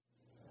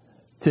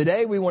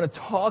Today we want to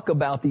talk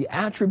about the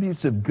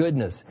attributes of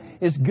goodness.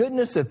 Is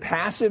goodness a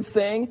passive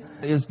thing?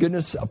 Is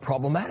goodness a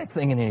problematic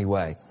thing in any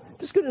way?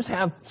 Does goodness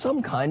have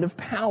some kind of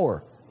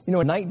power? You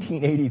know, in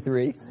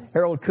 1983,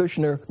 Harold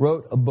Kushner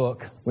wrote a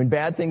book, When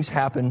Bad Things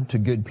Happen to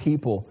Good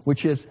People,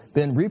 which has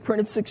been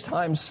reprinted 6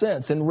 times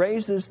since and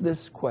raises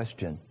this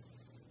question.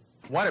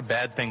 Why do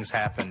bad things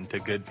happen to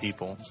good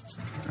people?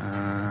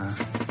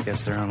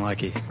 Guess they're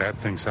unlucky. Bad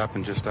things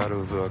happen just out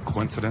of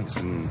coincidence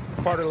and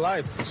part of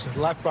life. It's a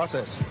life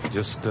process.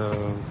 Just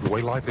the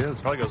way life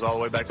is. Probably goes all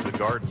the way back to the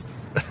garden.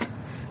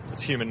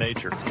 It's human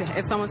nature.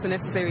 It's almost a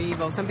necessary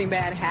evil. Something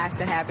bad has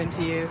to happen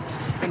to you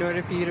in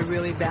order for you to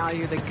really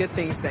value the good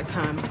things that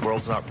come. The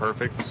world's not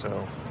perfect,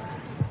 so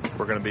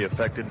we're going to be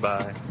affected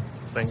by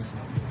things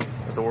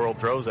that the world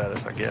throws at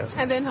us, I guess.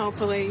 And then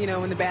hopefully, you know,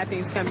 when the bad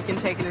things come, you can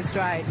take it in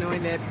stride,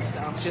 knowing that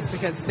just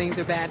because things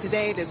are bad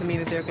today doesn't mean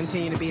that they'll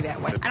continue to be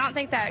that way. I don't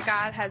think that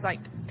God has,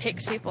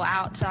 picked people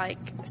out to,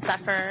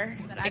 suffer.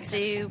 I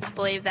do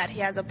believe that he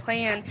has a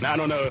plan. I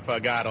don't know if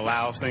God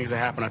allows things to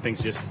happen. I think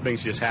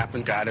things just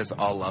happen. God is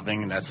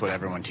all-loving, and that's what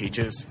everyone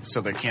teaches.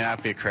 So there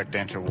cannot be a correct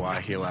answer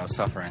why he allows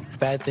suffering.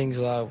 Bad things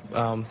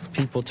allow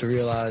people to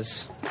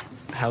realize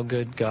how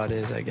good God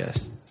is, I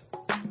guess.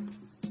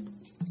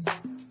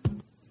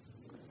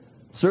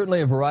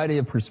 Certainly a variety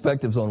of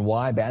perspectives on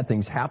why bad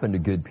things happen to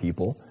good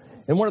people.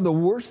 And one of the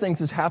worst things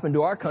that's happened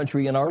to our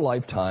country in our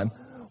lifetime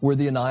were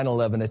the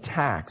 9/11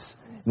 attacks.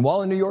 And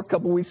while in New York a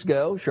couple weeks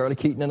ago, Charlotte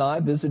Keaton and I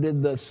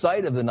visited the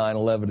site of the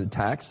 9/11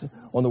 attacks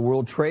on the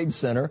World Trade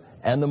Center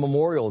and the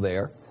memorial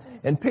there.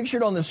 And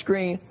pictured on the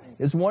screen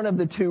is one of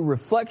the 2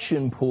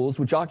 reflection pools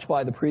which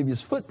occupy the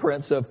previous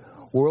footprints of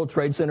World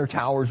Trade Center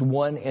Towers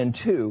 1 and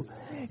 2.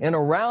 And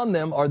around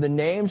them are the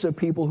names of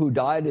people who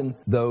died in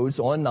those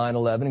on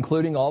 9/11,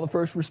 including all the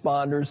first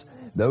responders,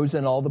 those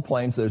in all the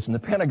planes, those in the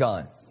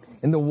Pentagon.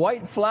 And the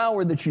white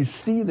flower that you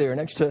see there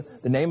next to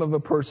the name of a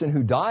person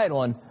who died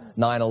on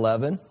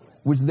 9/11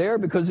 was there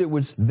because it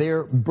was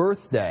their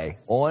birthday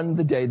on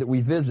the day that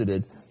we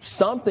visited,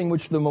 something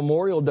which the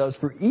memorial does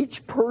for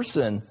each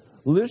person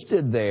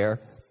listed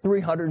there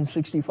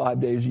 365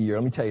 days a year.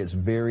 Let me tell you, it's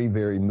very,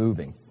 very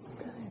moving.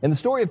 And the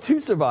story of 2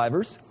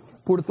 survivors,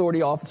 Port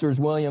Authority officers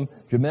William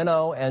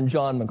Gimeno and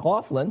John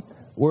McLaughlin,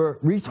 were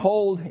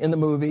retold in the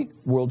movie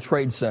World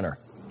Trade Center.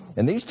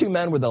 And these 2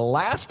 men were the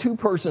last 2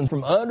 persons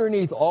from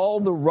underneath all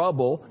the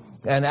rubble,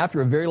 and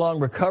after a very long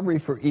recovery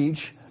for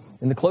each,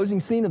 in the closing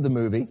scene of the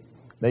movie,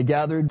 they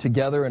gathered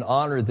together and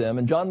honored them.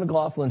 And John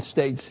McLaughlin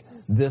states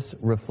this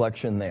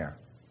reflection there.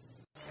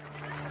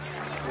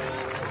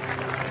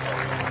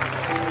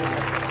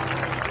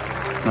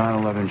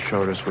 9/11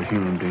 showed us what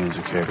human beings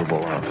are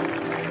capable of.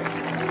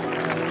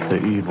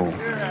 The evil,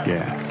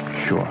 yeah,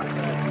 sure.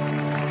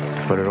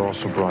 But it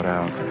also brought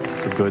out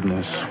the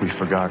goodness we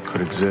forgot could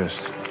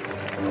exist.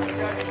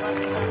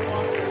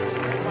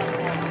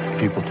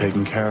 People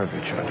taking care of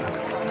each other.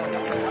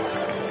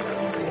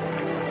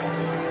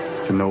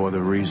 For no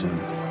other reason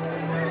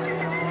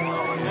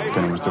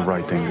than it was the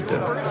right thing to do.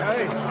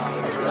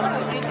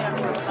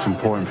 It's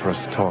important for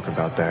us to talk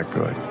about that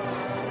good,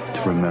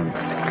 to remember.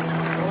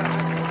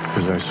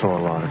 Because I saw a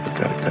lot of it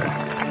that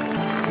day.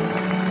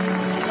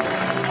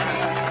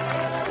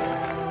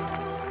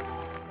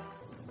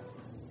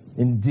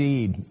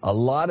 Indeed, a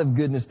lot of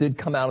goodness did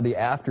come out of the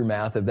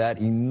aftermath of that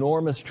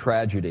enormous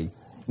tragedy.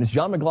 And as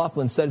John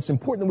McLaughlin said, it's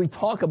important that we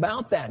talk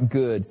about that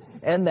good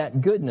and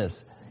that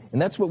goodness.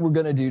 And that's what we're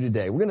going to do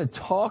today. We're going to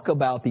talk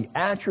about the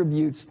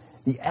attributes,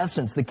 the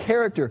essence, the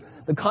character,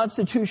 the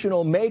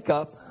constitutional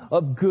makeup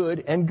of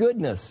good and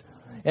goodness.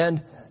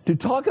 And to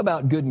talk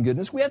about good and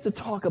goodness, we have to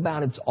talk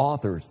about its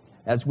authors,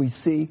 as we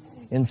see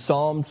in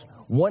Psalms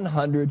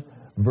 100,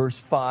 verse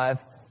 5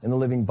 in the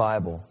Living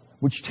Bible,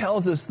 which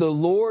tells us the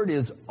Lord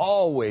is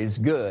always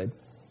good.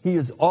 He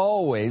is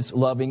always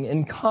loving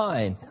and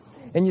kind.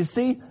 And you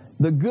see,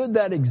 the good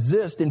that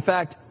exists, in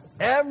fact,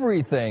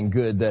 everything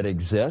good that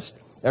exists,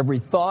 every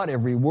thought,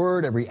 every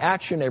word, every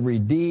action, every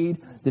deed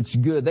that's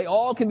good, they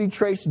all can be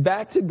traced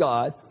back to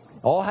God,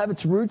 all have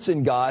its roots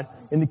in God,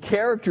 in the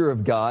character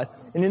of God,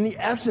 and in the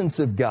essence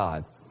of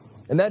God.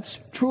 And that's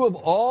true of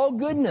all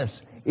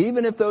goodness,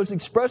 even if those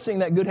expressing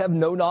that good have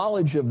no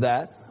knowledge of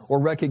that or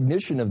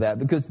recognition of that,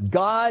 because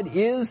God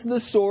is the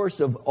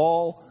source of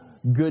all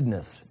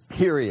goodness,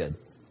 period.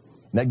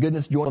 And that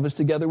goodness joins us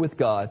together with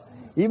God,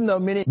 even though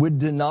many would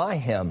deny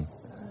Him.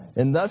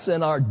 And thus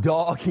in our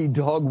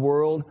dog-eat-dog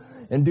world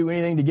and do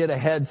anything to get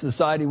ahead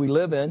society we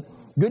live in,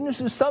 goodness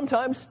is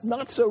sometimes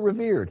not so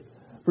revered.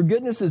 For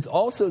goodness is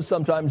also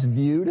sometimes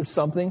viewed as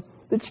something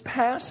that's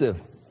passive,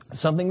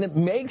 something that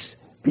makes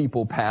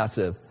people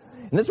passive.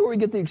 And that's where we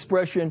get the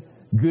expression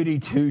goody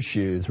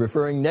two-shoes,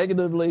 referring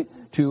negatively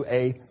to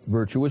a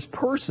virtuous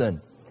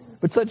person.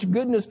 But such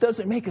goodness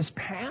doesn't make us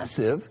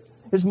passive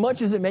as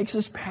much as it makes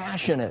us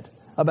passionate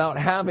about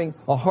having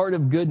a heart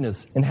of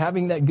goodness and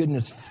having that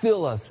goodness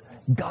fill us,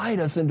 guide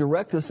us, and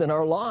direct us in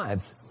our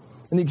lives.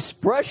 And the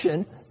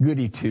expression,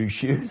 goody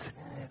two-shoes,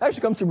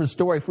 actually comes from a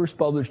story first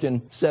published in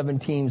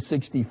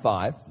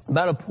 1765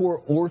 about a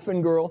poor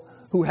orphan girl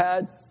who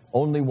had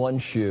only one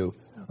shoe.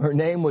 Her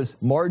name was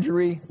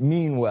Marjorie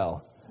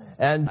Meanwell.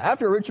 And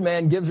after a rich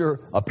man gives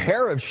her a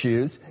pair of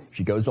shoes,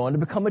 she goes on to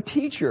become a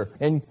teacher.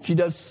 And she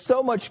does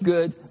so much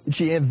good that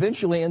she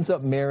eventually ends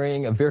up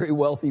marrying a very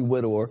wealthy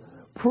widower,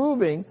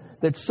 proving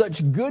that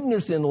such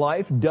goodness in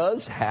life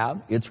does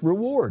have its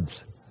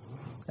rewards.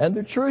 And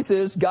the truth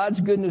is,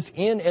 God's goodness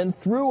in and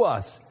through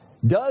us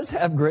does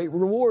have great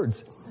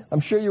rewards. I'm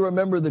sure you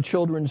remember the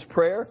children's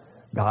prayer.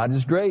 God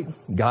is great.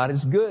 God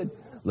is good.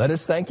 Let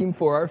us thank Him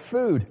for our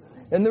food.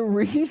 And the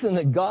reason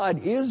that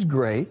God is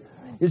great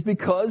is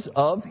because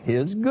of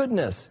His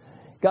goodness.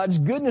 God's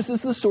goodness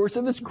is the source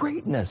of His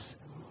greatness.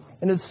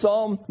 And as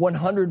Psalm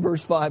 100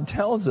 verse 5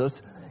 tells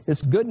us,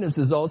 His goodness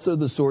is also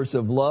the source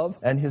of love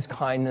and His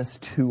kindness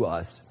to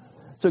us.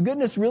 So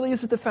goodness really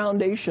is at the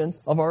foundation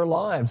of our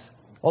lives.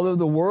 Although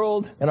the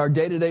world and our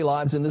day-to-day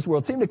lives in this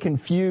world seem to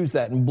confuse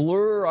that and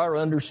blur our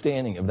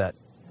understanding of that.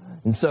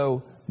 And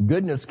so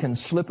goodness can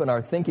slip in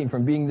our thinking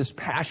from being this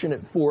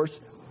passionate force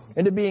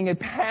into being a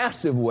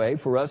passive way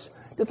for us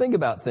to think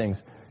about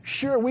things.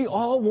 Sure, we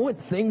all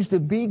want things to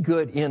be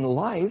good in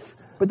life,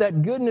 but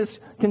that goodness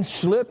can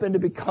slip into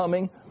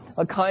becoming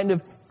a kind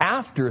of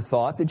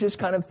afterthought that just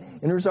kind of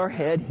enters our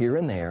head here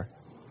and there.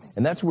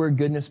 And that's where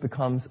goodness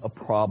becomes a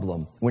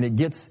problem, when it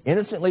gets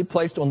innocently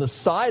placed on the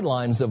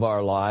sidelines of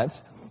our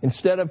lives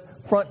instead of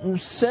front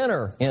and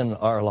center in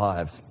our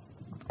lives.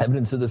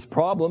 Evidence of this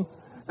problem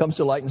comes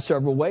to light in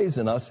several ways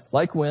in us,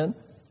 like when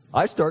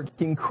I start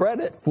taking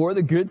credit for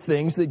the good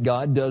things that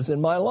God does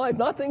in my life.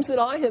 Not things that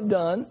I have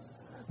done,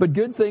 but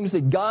good things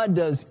that God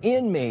does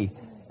in me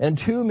and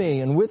to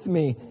me and with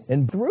me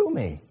and through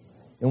me.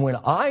 And when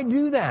I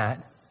do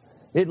that,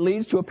 it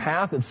leads to a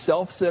path of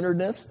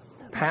self-centeredness,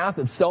 a path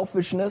of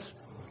selfishness,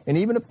 and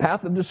even a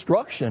path of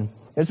destruction,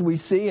 as we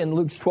see in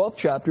Luke's 12th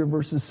chapter,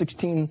 verses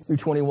 16 through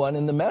 21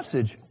 in the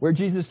Message, where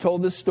Jesus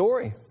told this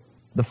story.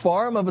 The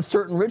farm of a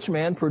certain rich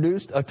man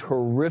produced a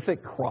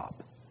terrific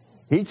crop.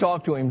 He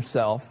talked to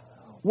himself,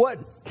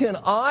 "What can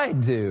I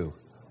do?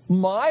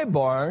 My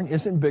barn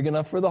isn't big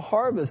enough for the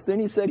harvest." Then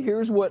he said,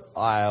 "Here's what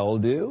I'll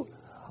do.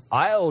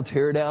 I'll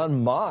tear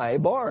down my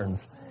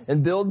barns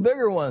and build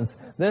bigger ones.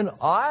 Then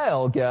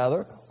I'll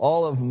gather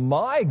all of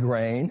my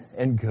grain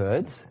and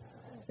goods,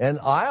 and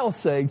I'll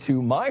say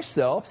to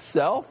myself,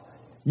 'Self,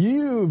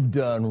 you've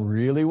done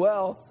really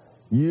well.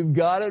 You've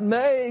got it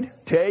made.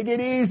 Take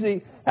it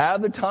easy.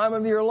 Have the time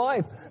of your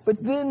life.'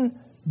 But then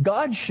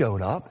God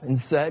showed up and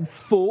said,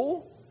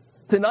 'Fool,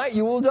 tonight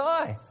you will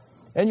die.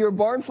 And your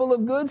barn full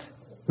of goods,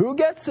 who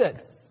gets it?'"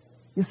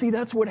 You see,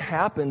 that's what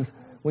happens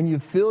when you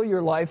fill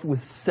your life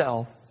with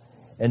self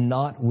and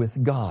not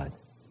with God.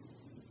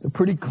 A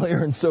pretty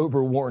clear and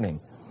sober warning.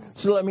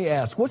 So let me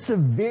ask, what's the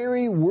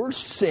very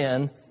worst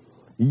sin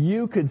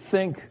you could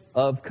think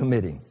of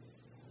committing?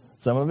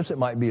 Some of us, it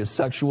might be a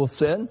sexual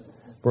sin.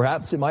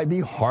 Perhaps it might be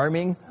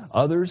harming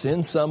others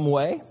in some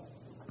way.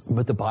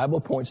 But the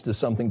Bible points to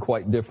something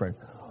quite different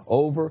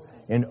over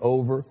and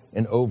over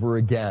and over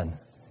again.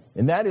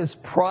 And that is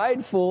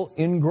prideful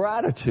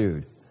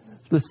ingratitude.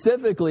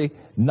 Specifically,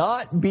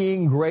 not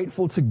being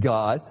grateful to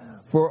God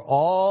for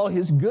all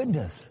His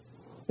goodness.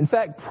 In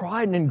fact,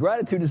 pride and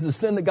ingratitude is the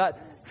sin that got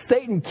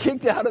Satan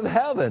kicked out of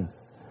heaven.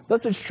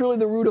 Thus, it's truly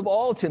the root of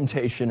all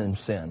temptation and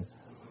sin.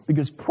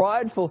 Because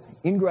prideful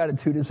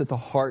ingratitude is at the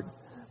heart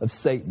of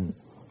Satan.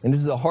 And it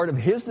is the heart of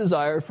his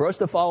desire for us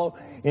to follow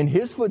in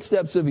his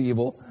footsteps of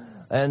evil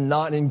and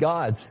not in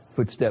God's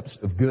footsteps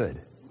of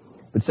good.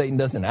 But Satan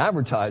doesn't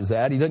advertise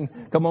that. He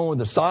doesn't come on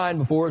with a sign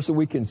before us so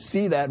we can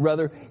see that.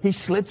 Rather, he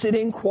slips it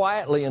in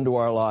quietly into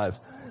our lives,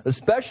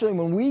 especially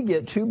when we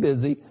get too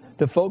busy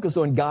to focus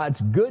on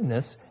God's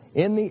goodness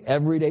in the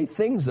everyday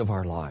things of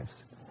our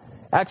lives.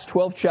 Acts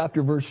 12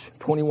 chapter verse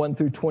 21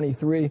 through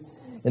 23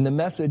 in the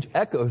Message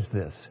echoes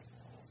this.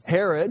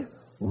 Herod,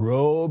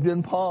 robed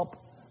in pomp,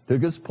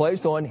 took his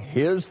place on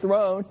his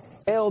throne,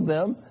 hailed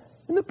them,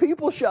 and the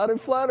people shouted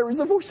flatteries,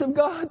 "The voice of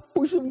God, the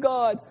voice of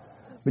God."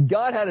 But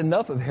God had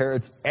enough of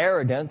Herod's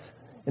arrogance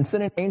and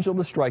sent an angel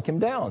to strike him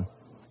down.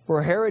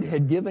 For Herod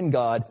had given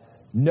God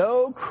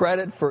no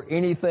credit for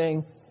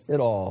anything at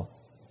all,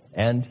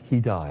 and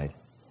he died.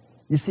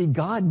 You see,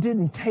 God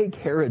didn't take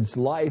Herod's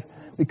life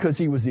because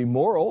he was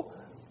immoral,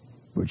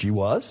 which he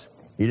was.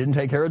 He didn't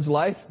take Herod's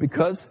life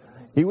because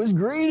he was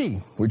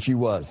greedy, which he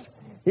was.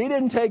 He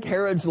didn't take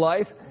Herod's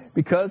life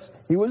because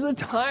he was a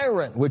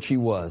tyrant, which he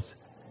was.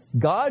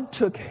 God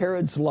took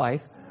Herod's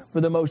life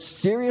for the most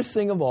serious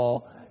thing of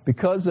all,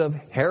 because of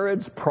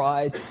Herod's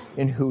pride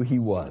in who he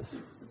was.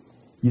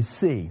 You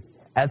see,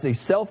 as a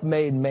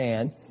self-made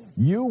man,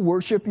 you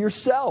worship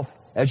yourself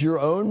as your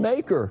own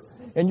maker.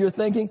 And you're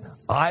thinking,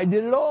 I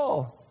did it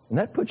all. And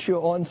that puts you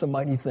on some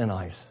mighty thin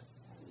ice.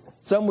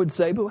 Some would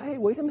say, but hey,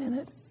 wait a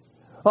minute.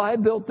 I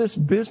built this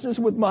business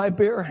with my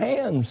bare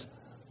hands.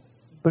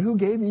 But who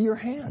gave you your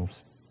hands?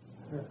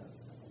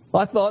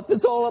 I thought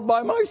this all up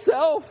by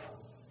myself.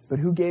 But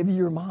who gave you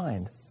your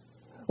mind?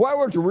 Well, I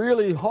worked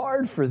really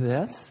hard for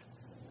this.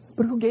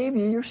 But who gave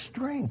you your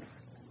strength?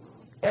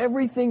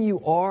 Everything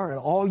you are and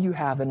all you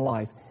have in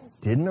life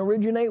didn't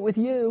originate with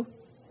you.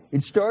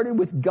 It started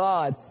with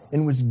God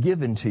and was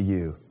given to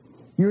you.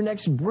 Your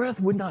next breath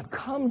would not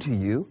come to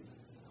you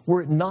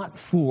were it not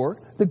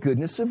for the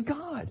goodness of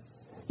God.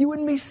 You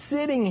wouldn't be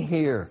sitting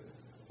here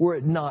were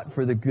it not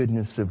for the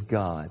goodness of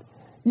God.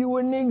 You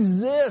wouldn't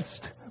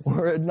exist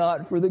were it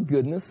not for the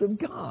goodness of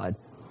God.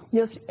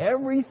 Yes,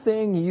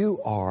 everything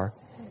you are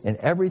and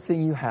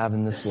everything you have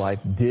in this life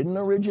didn't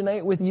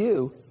originate with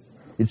you.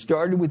 It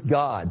started with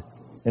God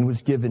and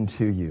was given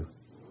to you.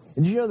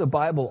 And you know the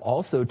Bible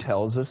also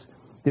tells us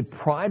that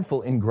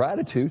prideful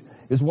ingratitude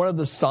is one of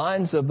the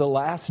signs of the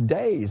last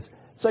days.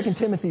 2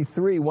 Timothy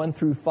 3, 1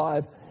 through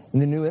 5 in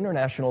the New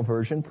International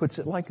Version puts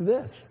it like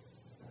this.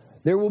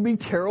 There will be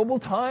terrible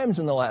times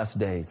in the last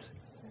days.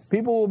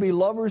 People will be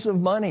lovers of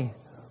money,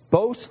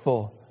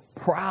 boastful,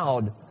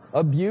 proud,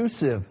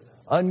 abusive,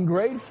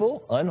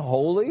 ungrateful,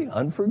 unholy,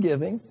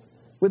 unforgiving,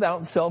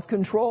 without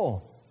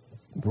self-control,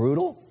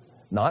 brutal,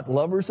 not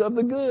lovers of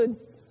the good,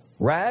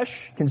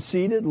 rash,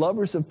 conceited,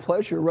 lovers of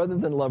pleasure rather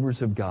than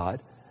lovers of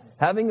God,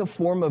 having a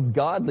form of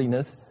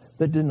godliness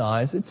that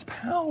denies its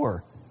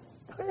power.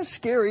 Kind of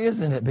scary,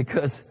 isn't it?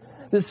 Because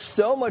this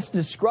so much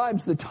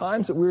describes the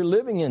times that we're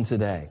living in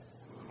today.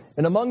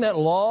 And among that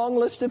long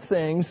list of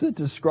things that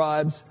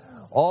describes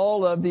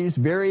all of these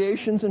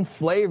variations and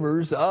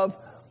flavors of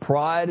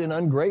pride and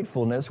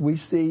ungratefulness, we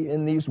see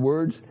in these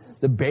words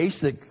the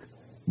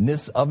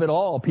basicness of it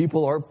all.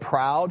 People are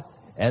proud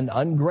and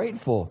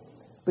ungrateful.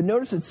 But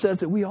notice it says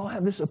that we all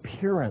have this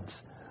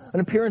appearance, an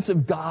appearance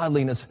of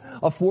godliness,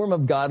 a form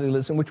of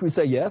godliness in which we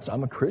say, yes,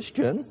 I'm a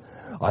Christian.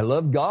 I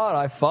love God.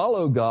 I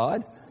follow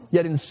God.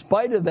 Yet in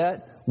spite of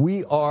that,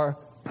 we are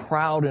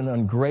proud and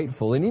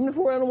ungrateful. And even if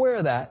we're unaware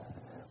of that,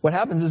 what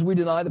happens is we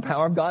deny the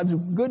power of God's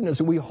goodness,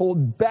 and we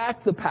hold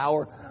back the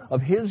power of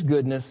His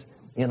goodness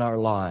in our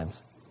lives.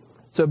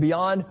 So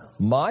beyond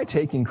my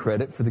taking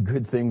credit for the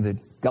good thing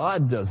that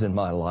God does in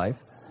my life,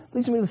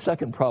 leads me to the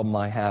second problem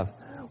I have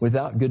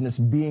without goodness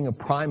being a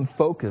prime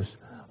focus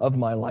of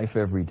my life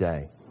every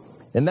day.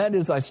 And that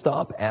is I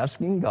stop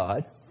asking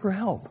God for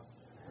help.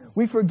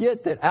 We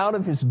forget that out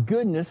of His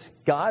goodness,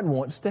 God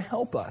wants to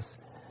help us.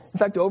 In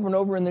fact, over and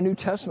over in the New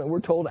Testament,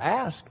 we're told,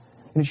 ask,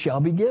 and it shall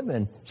be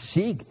given.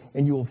 Seek,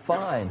 and you will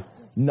find.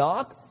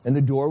 Knock, and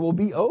the door will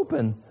be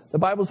open. The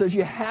Bible says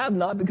you have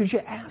not because you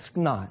ask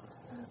not.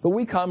 But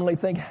we commonly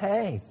think,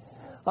 hey,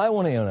 I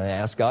want to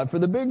ask God for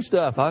the big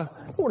stuff. I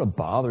don't want to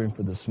bother Him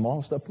for the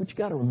small stuff. But you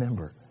got to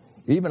remember,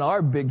 even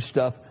our big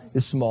stuff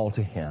is small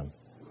to Him.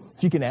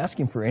 So you can ask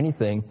Him for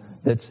anything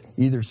that's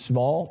either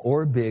small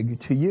or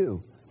big to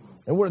you.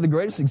 And one of the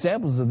greatest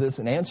examples of this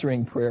in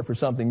answering prayer for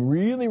something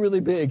really,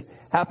 really big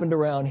happened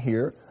around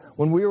here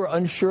when we were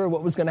unsure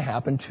what was going to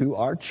happen to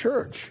our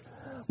church.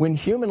 When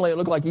humanly it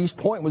looked like East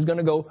Point was going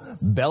to go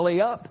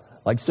belly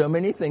up, like so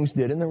many things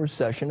did in the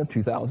recession of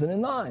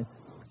 2009.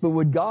 But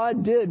what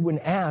God did when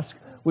asked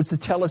was to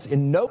tell us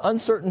in no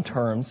uncertain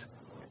terms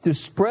to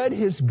spread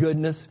His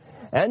goodness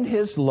and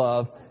His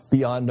love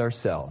beyond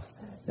ourselves.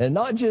 And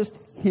not just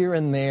here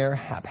and there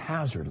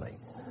haphazardly,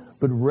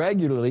 but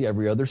regularly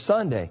every other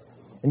Sunday.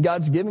 And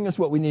God's giving us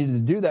what we needed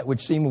to do that,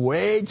 which seemed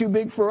way too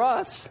big for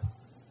us,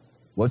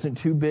 wasn't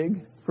too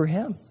big for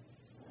Him.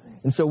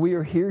 And so we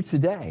are here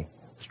today,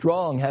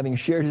 strong, having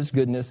shared His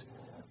goodness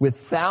with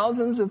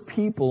thousands of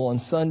people on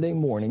Sunday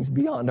mornings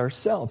beyond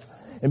ourselves.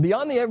 And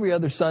beyond the every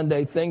other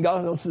Sunday thing,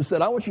 God also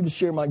said, I want you to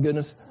share my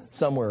goodness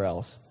somewhere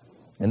else.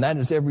 And that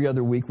is every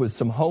other week with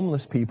some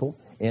homeless people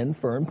in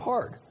Fern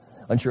Park.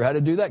 Unsure how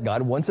to do that,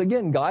 God once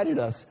again guided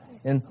us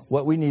in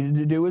what we needed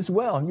to do as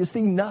well. You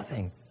see,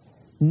 nothing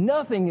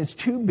is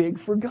too big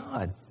for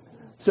God.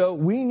 So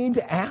we need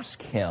to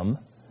ask Him.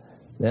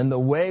 And the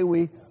way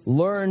we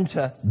learn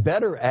to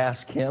better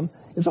ask Him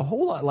is a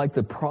whole lot like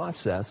the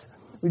process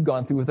we've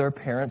gone through with our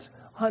parents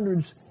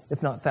hundreds,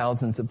 if not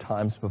thousands of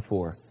times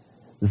before.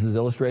 This is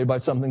illustrated by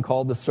something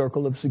called the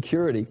circle of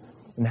security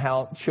and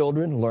how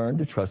children learn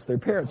to trust their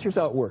parents. Here's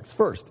how it works.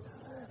 First,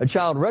 a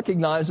child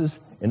recognizes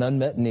an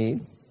unmet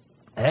need.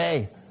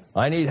 Hey,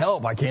 I need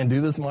help. I can't do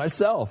this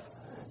myself.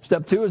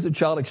 Step 2 is the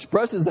child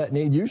expresses that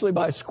need, usually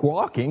by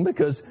squawking,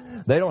 because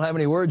they don't have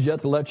any words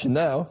yet to let you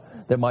know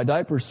that my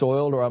diaper's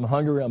soiled or I'm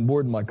hungry, I'm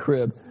bored in my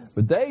crib.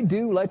 But they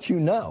do let you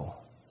know.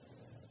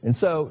 And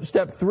so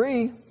step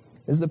 3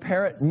 is the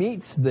parent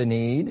meets the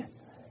need.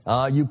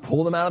 You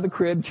pull them out of the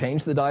crib,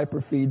 change the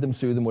diaper, feed them,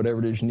 soothe them, whatever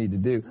it is you need to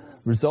do.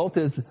 Result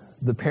is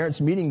the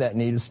parents meeting that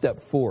need is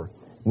step 4, in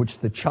which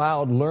the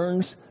child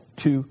learns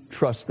to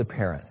trust the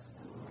parent.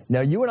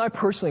 Now, you and I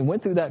personally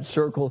went through that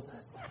circle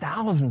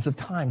thousands of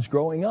times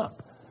growing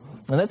up.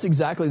 And that's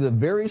exactly the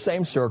very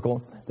same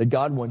circle that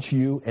God wants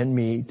you and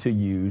me to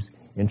use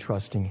in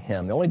trusting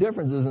Him. The only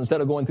difference is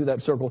instead of going through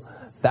that circle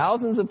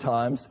thousands of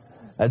times,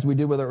 as we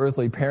did with our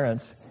earthly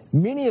parents,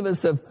 many of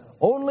us have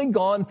only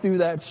gone through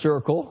that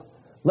circle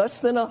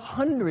less than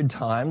 100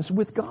 times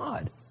with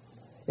God.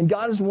 And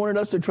God has wanted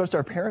us to trust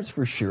our parents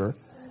for sure,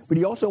 but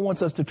He also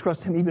wants us to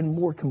trust Him even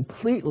more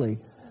completely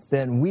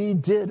than we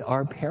did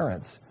our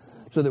parents,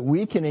 so that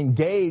we can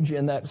engage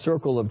in that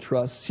circle of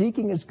trust,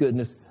 seeking His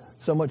goodness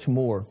so much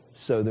more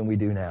so than we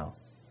do now.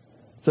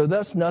 So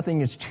thus,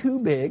 nothing is too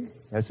big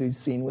as we've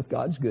seen with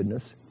God's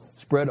goodness,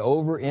 spread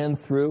over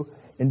and through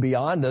and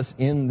beyond us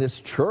in this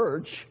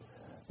church,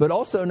 but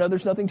also know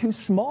there's nothing too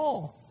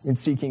small in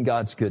seeking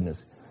God's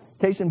goodness.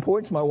 Case in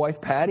point is my wife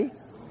Patty,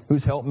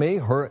 who's helped me,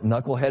 her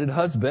knuckleheaded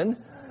husband,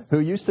 who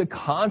used to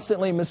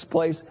constantly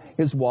misplace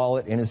his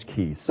wallet and his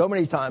keys. So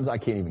many times I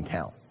can't even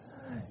count.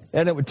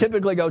 And it would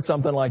typically go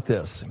something like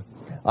this.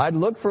 I'd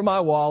look for my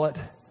wallet,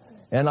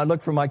 and I'd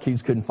look for my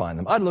keys, couldn't find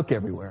them. I'd look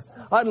everywhere.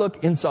 I'd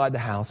look inside the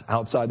house,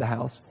 outside the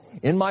house,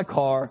 in my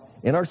car,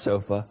 in our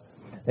sofa,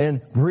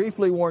 and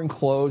briefly worn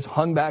clothes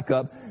hung back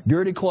up,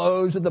 dirty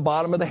clothes at the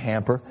bottom of the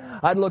hamper.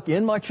 I'd look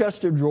in my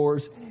chest of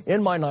drawers,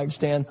 in my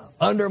nightstand,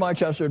 under my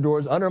chest of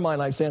drawers, under my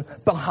nightstand,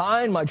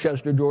 behind my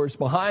chest of drawers,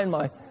 behind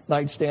my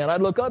nightstand.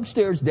 I'd look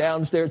upstairs,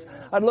 downstairs.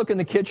 I'd look in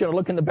the kitchen. I'd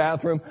look in the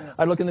bathroom.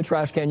 I'd look in the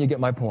trash can. You get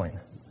my point.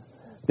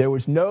 There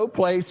was no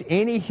place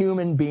any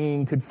human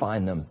being could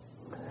find them.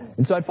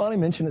 And so I'd finally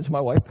mention it to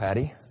my wife,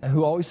 Patty,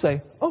 who always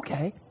say,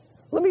 okay,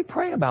 let me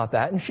pray about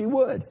that. And she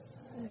would.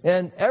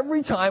 And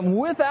every time,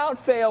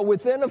 without fail,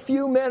 within a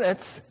few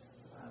minutes,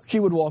 she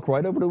would walk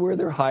right over to where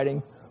they're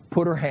hiding,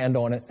 put her hand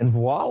on it, and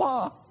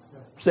voila,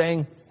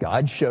 saying,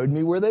 God showed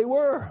me where they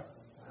were.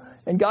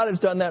 And God has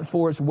done that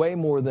for us way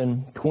more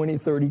than 20,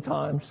 30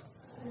 times.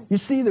 You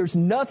see, there's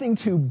nothing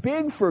too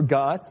big for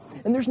God,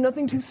 and there's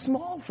nothing too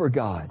small for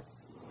God.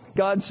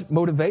 God's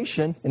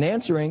motivation in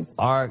answering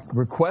our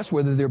requests,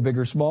 whether they're big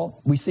or small,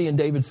 we see in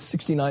David's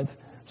 69th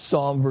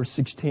Psalm, verse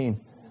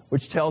 16,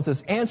 which tells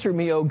us, answer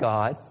me, O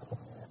God,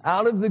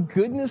 out of the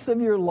goodness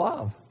of your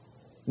love,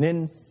 and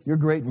in your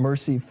great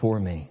mercy for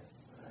me.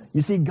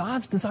 You see,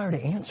 God's desire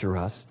to answer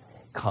us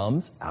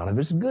comes out of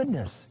his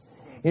goodness.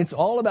 It's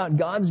all about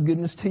God's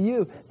goodness to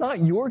you,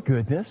 not your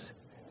goodness.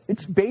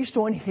 It's based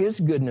on his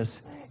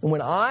goodness. And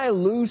when I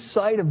lose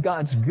sight of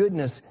God's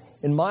goodness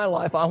in my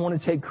life, I want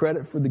to take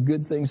credit for the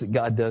good things that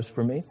God does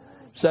for me.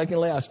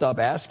 Secondly, I stop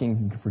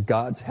asking for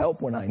God's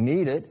help when I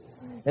need it.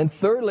 And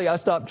thirdly, I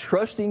stop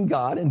trusting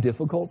God in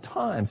difficult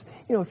times.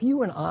 You know, if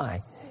you and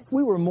I, if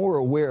we were more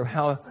aware of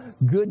how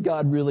good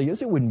God really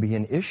is, it wouldn't be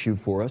an issue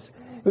for us.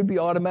 It would be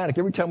automatic.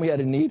 Every time we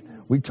had a need,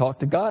 we'd talk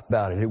to God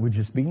about it. It would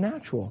just be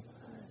natural.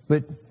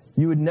 But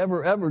you would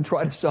never, ever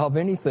try to solve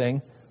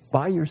anything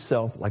by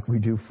yourself like we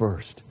do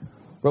first.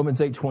 Romans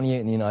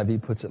 8:28 in the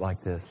NIV puts it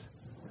like this.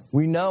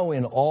 We know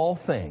in all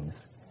things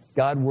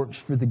God works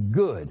for the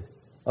good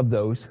of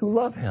those who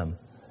love him.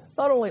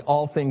 Not only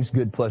all things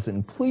good, pleasant,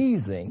 and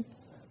pleasing,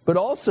 but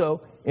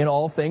also in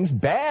all things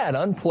bad,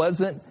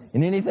 unpleasant,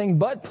 and anything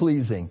but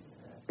pleasing.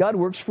 God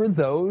works for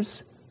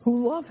those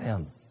who love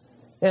him.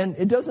 And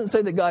it doesn't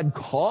say that God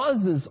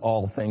causes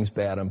all things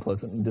bad,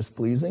 unpleasant, and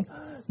displeasing,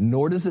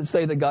 nor does it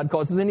say that God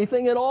causes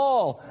anything at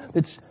all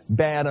that's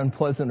bad,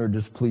 unpleasant, or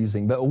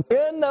displeasing. But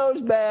when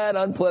those bad,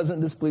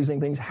 unpleasant, displeasing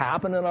things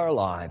happen in our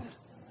lives,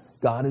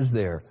 God is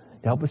there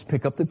to help us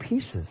pick up the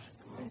pieces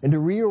and to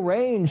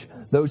rearrange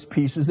those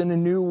pieces in a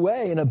new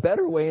way, in a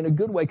better way, in a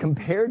good way,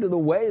 compared to the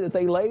way that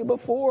they lay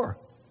before.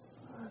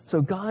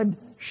 So God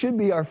should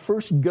be our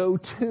first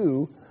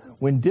go-to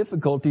when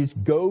difficulties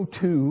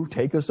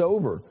take us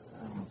over.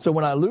 So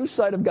when I lose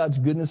sight of God's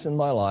goodness in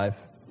my life,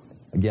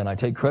 again, I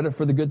take credit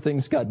for the good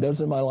things God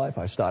does in my life.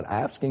 I start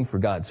asking for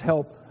God's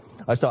help.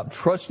 I stop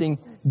trusting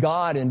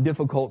God in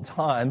difficult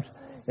times.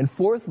 And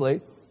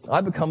fourthly,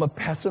 I become a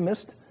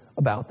pessimist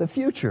about the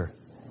future.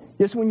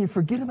 Yes, when you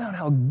forget about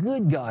how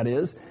good God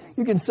is,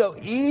 you can so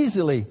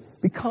easily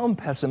become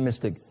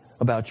pessimistic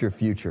about your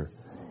future.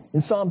 In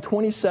Psalm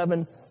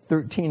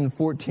 27:13 and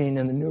 14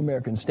 in the New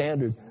American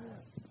Standard,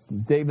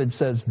 David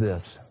says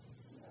this,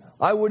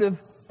 I would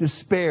have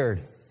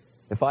despaired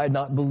if I had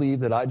not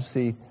believed that I'd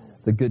see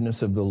the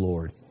goodness of the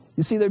Lord.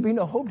 You see, there'd be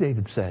no hope,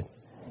 David said.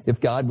 If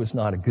God was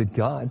not a good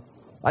God,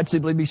 I'd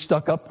simply be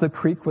stuck up the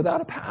creek without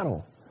a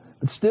paddle.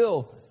 But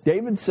still,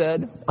 David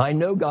said, I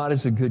know God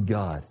is a good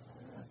God.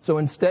 So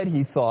instead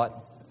he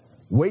thought,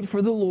 wait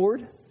for the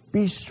Lord,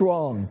 be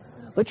strong.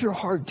 Let your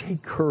heart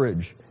take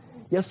courage.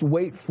 Yes,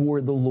 wait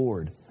for the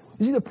Lord.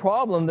 You see, the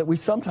problem that we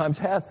sometimes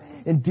have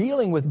in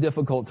dealing with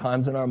difficult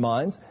times in our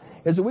minds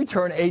is that we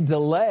turn a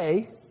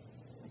delay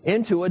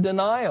into a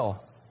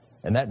denial.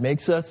 And that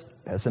makes us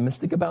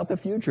pessimistic about the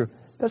future,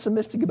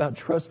 pessimistic about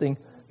trusting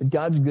that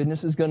God's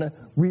goodness is going to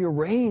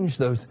rearrange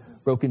those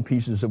broken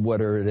pieces of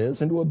whatever it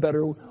is into a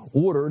better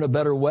order, in a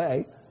better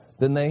way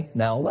than they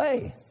now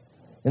lay.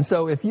 And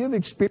so if you've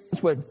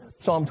experienced what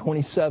Psalm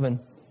 27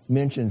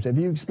 mentions, if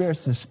you've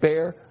experienced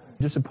despair,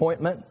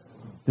 disappointment,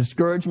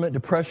 discouragement,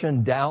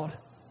 depression, doubt,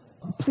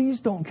 please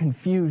don't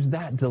confuse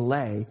that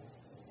delay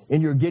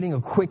in your getting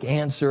a quick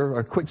answer or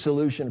a quick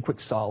solution, a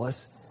quick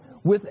solace,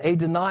 with a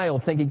denial,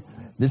 thinking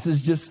this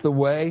is just the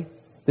way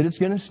that it's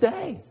going to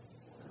stay.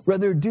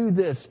 Rather, do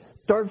this.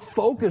 Start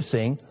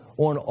focusing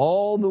on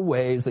all the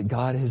ways that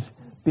God has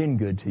been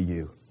good to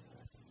you.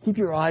 Keep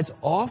your eyes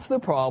off the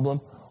problem,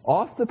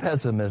 off the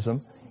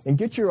pessimism, and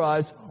get your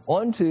eyes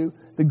onto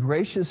the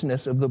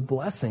graciousness of the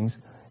blessings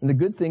and the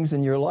good things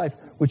in your life,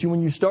 which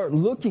when you start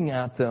looking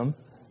at them,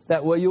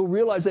 that way you'll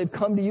realize they've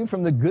come to you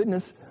from the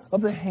goodness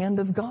of the hand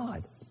of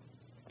God.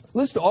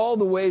 List all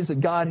the ways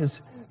that God has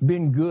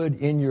been good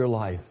in your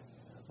life?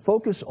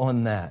 Focus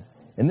on that.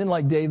 And then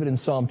like David in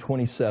Psalm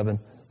 27,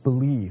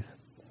 believe.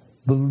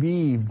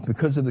 Believe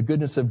because of the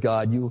goodness of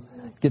God, you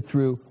get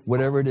through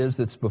whatever it is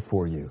that's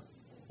before you.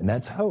 And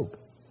that's hope.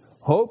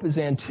 Hope is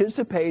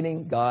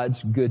anticipating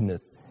God's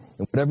goodness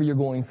in whatever you're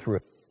going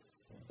through.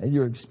 And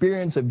your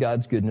experience of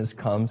God's goodness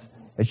comes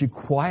as you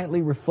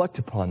quietly reflect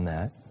upon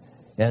that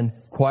and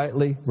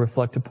quietly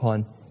reflect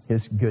upon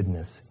His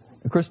goodness.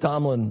 And Chris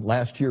Tomlin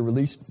last year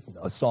released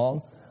a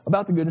song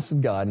about the goodness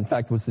of God. In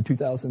fact, it was the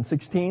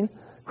 2016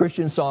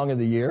 Christian Song of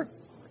the Year.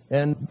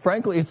 And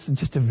frankly, it's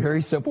just a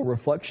very simple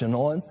reflection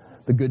on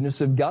the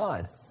goodness of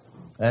God.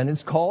 And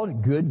it's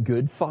called Good,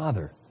 Good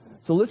Father.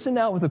 So listen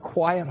now with a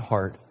quiet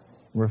heart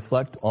and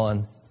reflect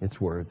on its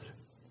words.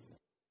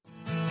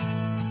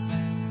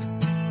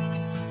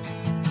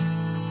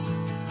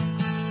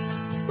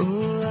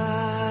 Oh,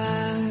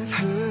 I've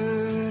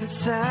heard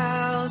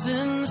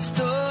 1,000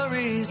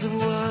 stories of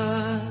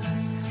what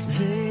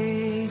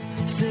they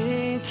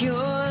think you're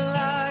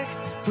like,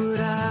 but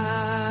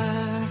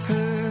I've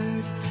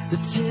heard the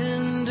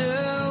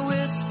tender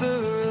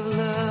whisper of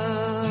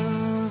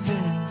love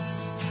in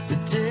the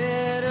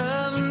dead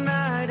of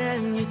night,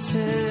 and you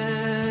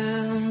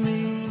tell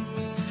me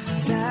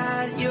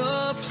that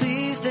you're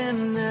pleased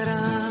and that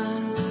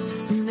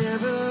I'm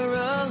never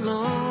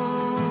alone.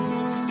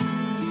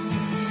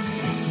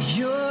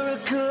 You're a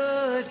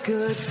good,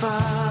 good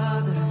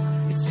Father.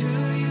 It's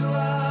who you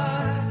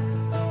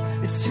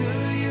are. It's who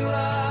you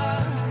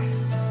are.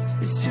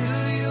 It's who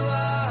you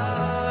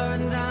are,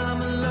 and I'm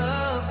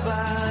loved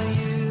by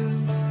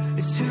you.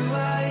 It's who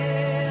I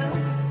am.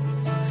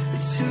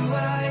 It's who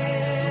I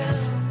am.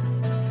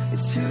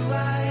 It's who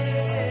I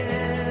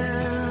am.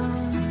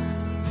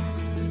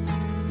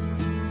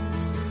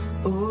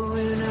 Oh,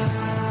 and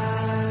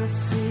I've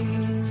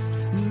seen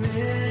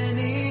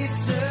many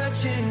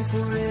searching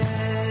for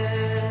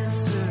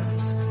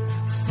answers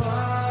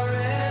far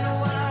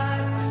and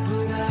wide,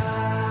 but I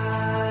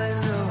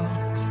know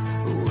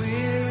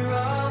we're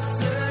all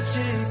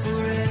searching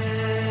for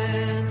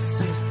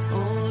answers.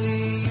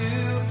 Only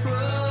you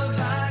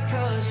provide,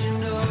 'cause you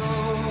know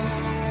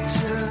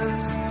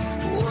just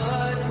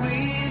what we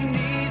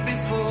need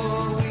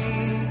before we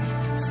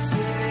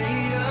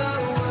say a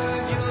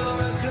word. You're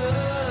a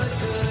good,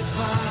 good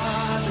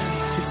Father.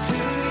 It's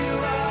who you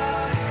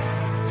are.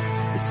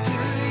 It's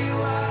who you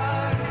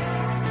are.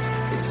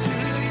 It's who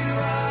you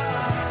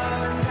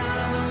are, and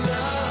I'm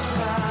loved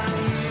by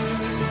you.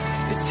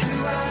 It's who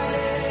I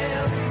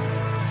am.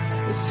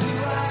 It's who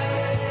I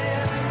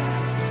am.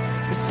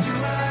 It's who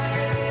I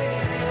am.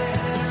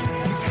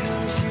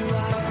 Because you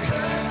are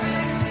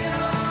perfect in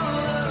all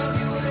of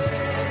your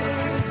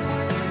ways.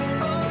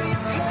 Oh,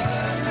 you're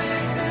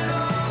perfect in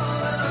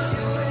all of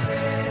your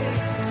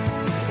ways.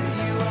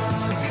 You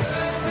are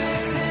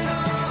perfect in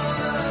all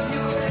of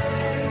your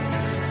ways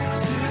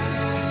to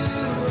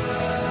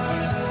us.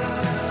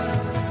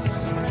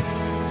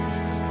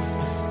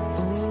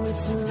 Oh,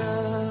 it's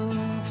love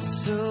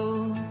so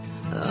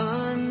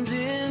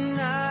undeniable.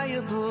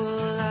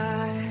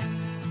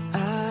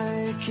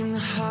 I can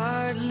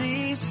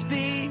hardly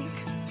speak.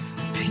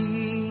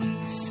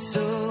 Peace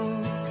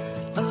so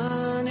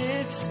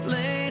unexplainable.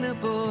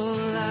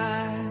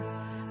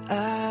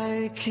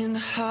 I can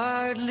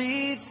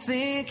hardly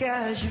think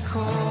as you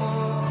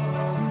call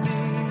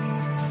me.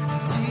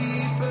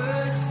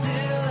 Deeper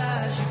still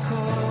as you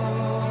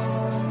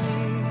call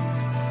me.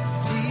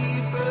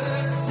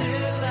 Deeper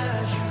still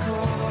as you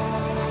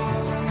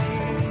call me.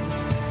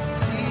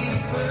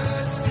 Deeper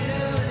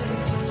still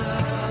into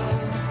love.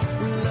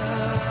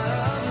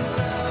 Love,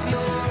 love.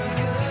 You're a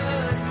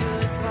good,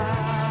 good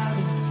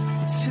Father.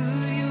 It's who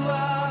you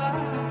are.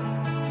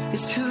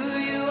 It's who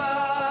you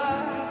are.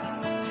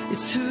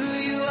 It's who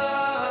you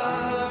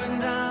are,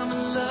 and I'm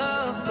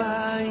loved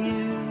by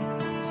you.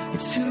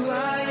 It's who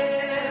I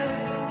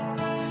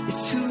am.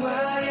 It's who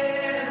I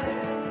am.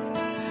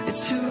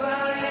 It's who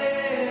I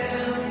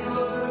am.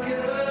 You're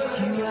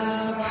good. You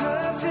are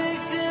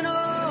perfect in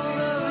all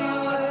of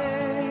your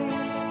ways.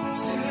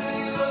 It's who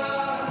you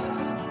are.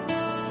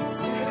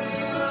 It's who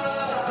you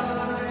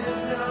are,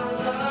 and I'm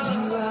loved.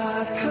 You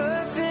are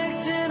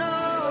perfect in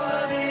all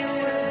of your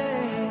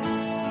ways.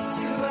 It's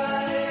who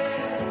I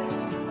am.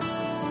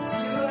 It's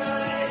who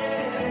I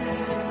am.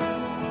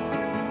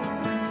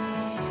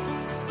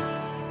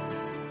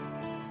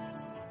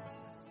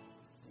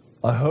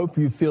 I hope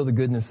you feel the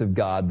goodness of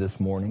God this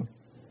morning,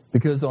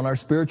 because on our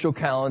spiritual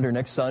calendar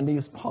next Sunday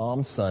is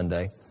Palm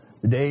Sunday,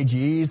 the day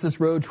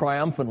Jesus rode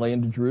triumphantly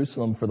into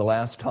Jerusalem for the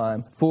last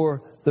time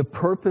for the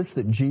purpose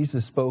that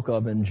Jesus spoke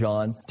of in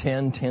John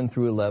 10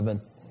 through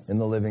 11 in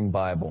the Living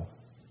Bible.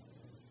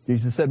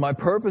 Jesus said, "My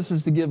purpose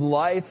is to give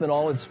life in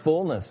all its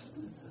fullness.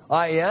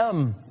 I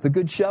am the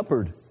Good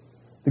Shepherd.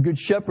 The Good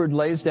Shepherd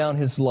lays down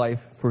his life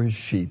for his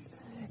sheep."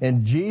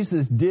 And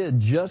Jesus did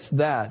just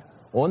that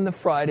on the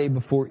Friday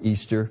before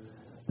Easter,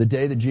 the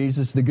day that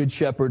Jesus, the Good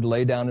Shepherd,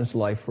 laid down his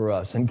life for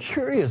us. And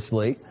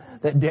curiously,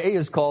 that day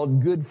is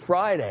called Good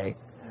Friday,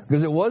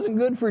 because it wasn't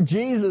good for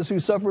Jesus, who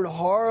suffered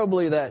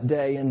horribly that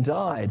day and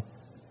died.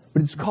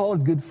 But it's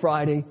called Good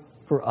Friday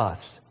for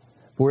us.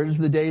 For it is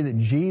the day that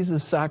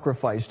Jesus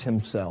sacrificed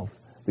himself,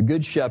 the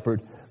Good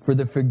Shepherd, for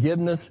the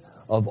forgiveness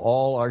of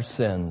all our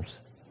sins.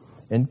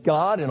 And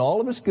God, in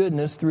all of his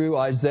goodness, through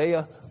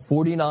Isaiah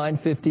 49,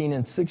 15,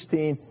 and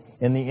 16,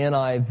 in the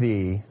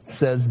NIV,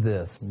 says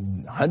this,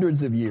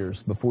 hundreds of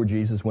years before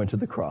Jesus went to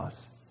the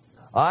cross.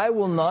 I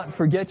will not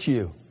forget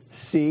you.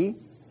 See,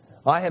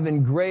 I have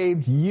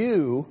engraved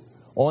you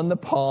on the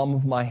palm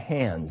of my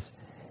hands.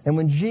 And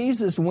when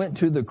Jesus went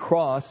to the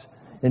cross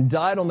and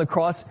died on the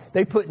cross,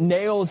 they put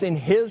nails in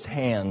his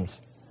hands,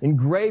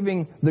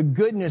 engraving the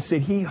goodness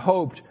that he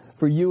hoped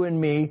for you and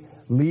me,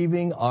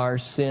 leaving our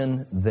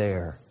sin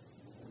there.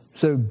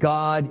 So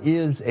God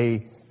is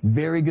a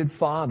very good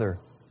Father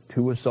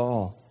to us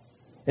all.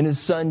 And his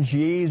Son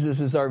Jesus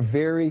is our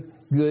very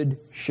good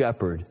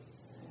shepherd.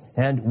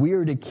 And we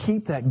are to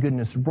keep that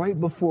goodness right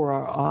before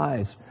our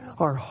eyes,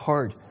 our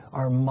heart,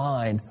 our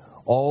mind,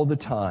 all the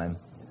time.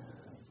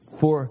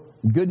 For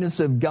goodness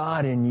of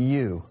God in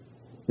you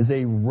is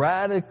a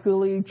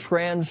radically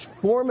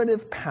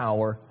transformative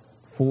power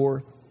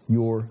for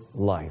your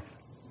life.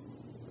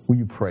 Will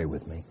you pray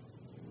with me?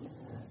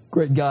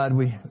 Great God,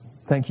 we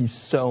thank you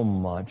so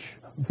much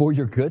for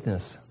your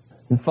goodness.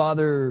 And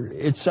Father,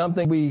 it's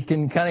something we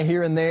can kind of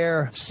here and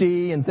there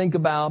see and think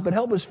about, but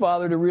help us,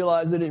 Father, to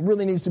realize that it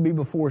really needs to be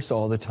before us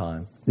all the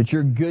time. That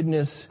your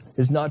goodness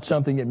is not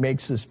something that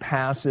makes us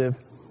passive.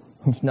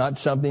 It's not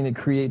something that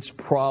creates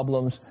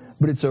problems,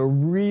 but it's a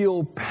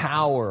real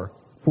power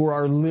for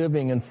our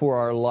living and for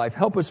our life.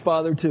 Help us,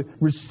 Father, to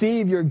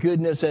receive your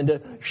goodness and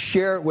to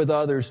share it with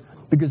others,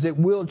 because it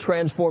will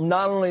transform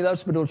not only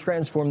us, but it will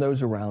transform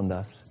those around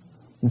us.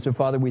 And so,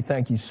 Father, we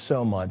thank you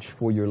so much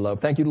for your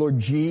love. Thank you, Lord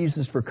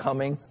Jesus, for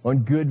coming on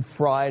Good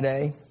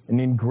Friday and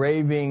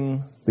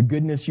engraving the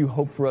goodness you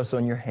hope for us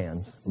on your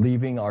hands,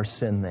 leaving our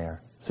sin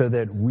there so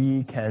that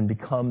we can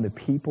become the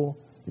people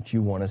that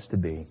you want us to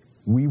be.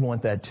 We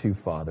want that too,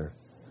 Father.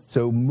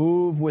 So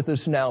move with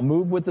us now.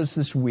 Move with us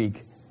this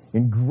week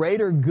in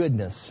greater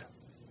goodness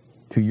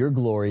to your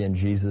glory. In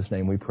Jesus'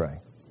 name we pray.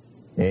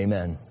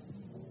 Amen.